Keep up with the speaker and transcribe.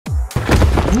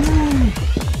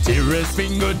T-Rex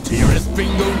finger,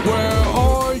 where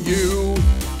are you?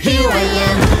 Here I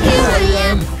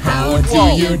am, how do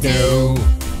you do?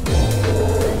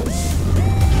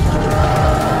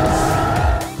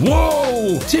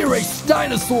 Whoa! T-Rex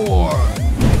dinosaur!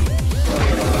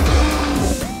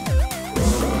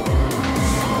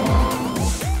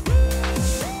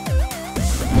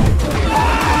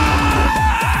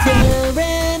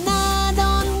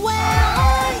 Pteranodon, where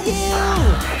are you?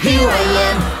 Here I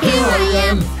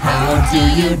am, how do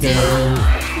you do?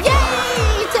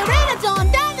 Yay! Pteranodon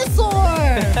dinosaur!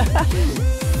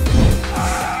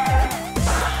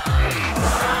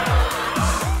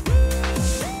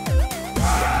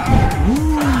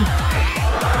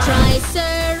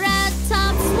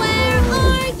 Triceratops, where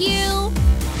are you?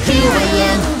 Here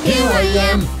I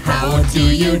am, how do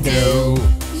you do?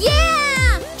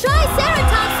 Yeah!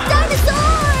 Triceratops dinosaur!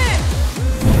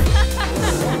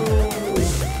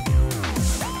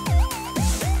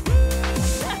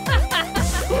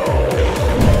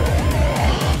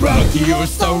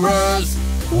 Brachiosaurus,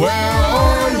 where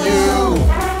are you?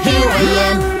 Here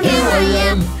I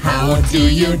am, how do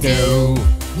you do?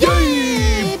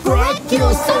 Yay!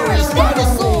 Brachiosaurus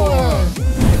dinosaur!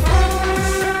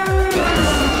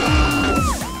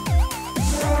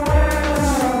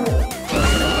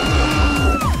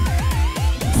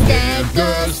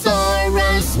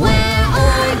 Stegosaurus, where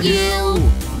are you?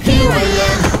 Here I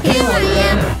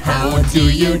am, how do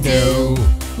you do?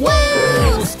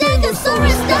 Wow!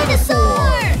 Stegosaurus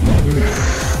dinosaur!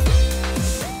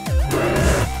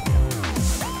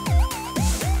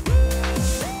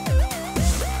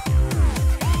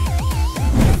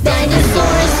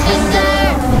 Dinosaurus finger,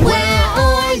 where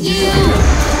are you?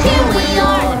 Here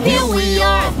we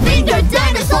are, finger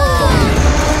dinosaur!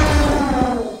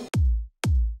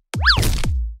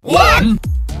 1,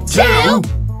 2,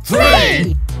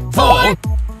 3, 4,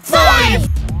 5!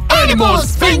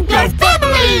 Animals Finger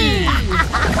Family!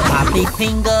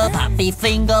 Puppy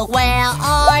finger, where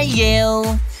are you?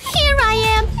 Here I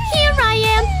am!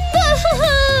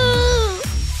 Boo-hoo-hoo!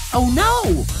 Oh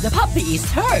no! The puppy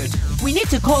is hurt! We need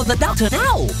to call the doctor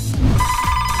now!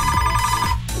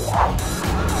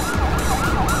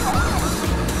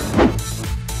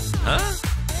 Huh?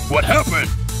 What happened?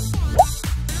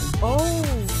 Oh!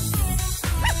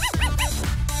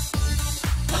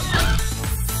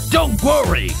 Don't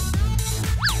worry!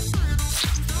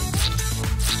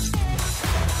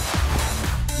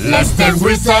 Let's dance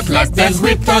with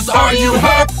us, are you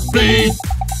happy?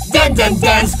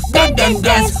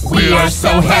 Dance, we are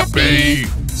so happy!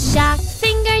 Shock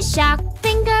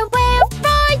finger, where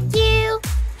are you?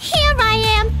 Here I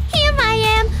am,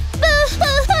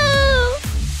 boo-hoo-hoo!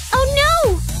 Oh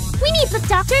no! We need the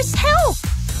doctor's help!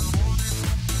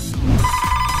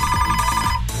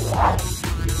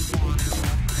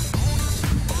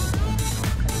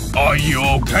 Are you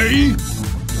okay?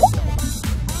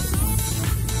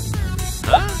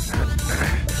 Huh?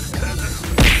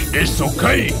 It's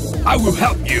okay. I will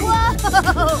help you.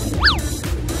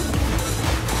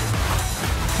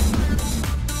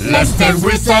 Let's dance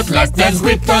with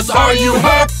us, are you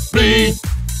happy?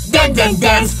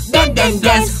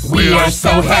 Dance, we are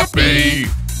so happy!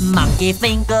 Monkey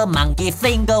finger,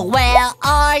 where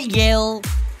are you?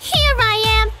 Here I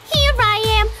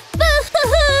am,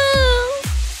 boo-hoo-hoo!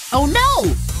 Oh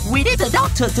no! We need the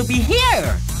doctor to be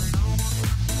here!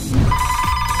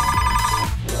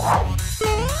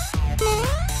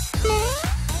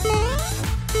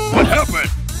 What happened?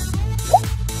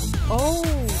 Oh!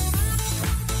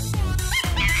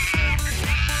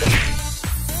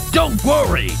 Don't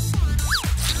worry.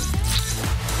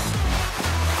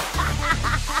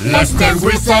 Let's dance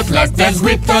with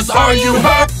us, are you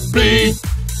happy?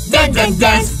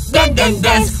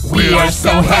 Dance, we are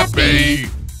so happy!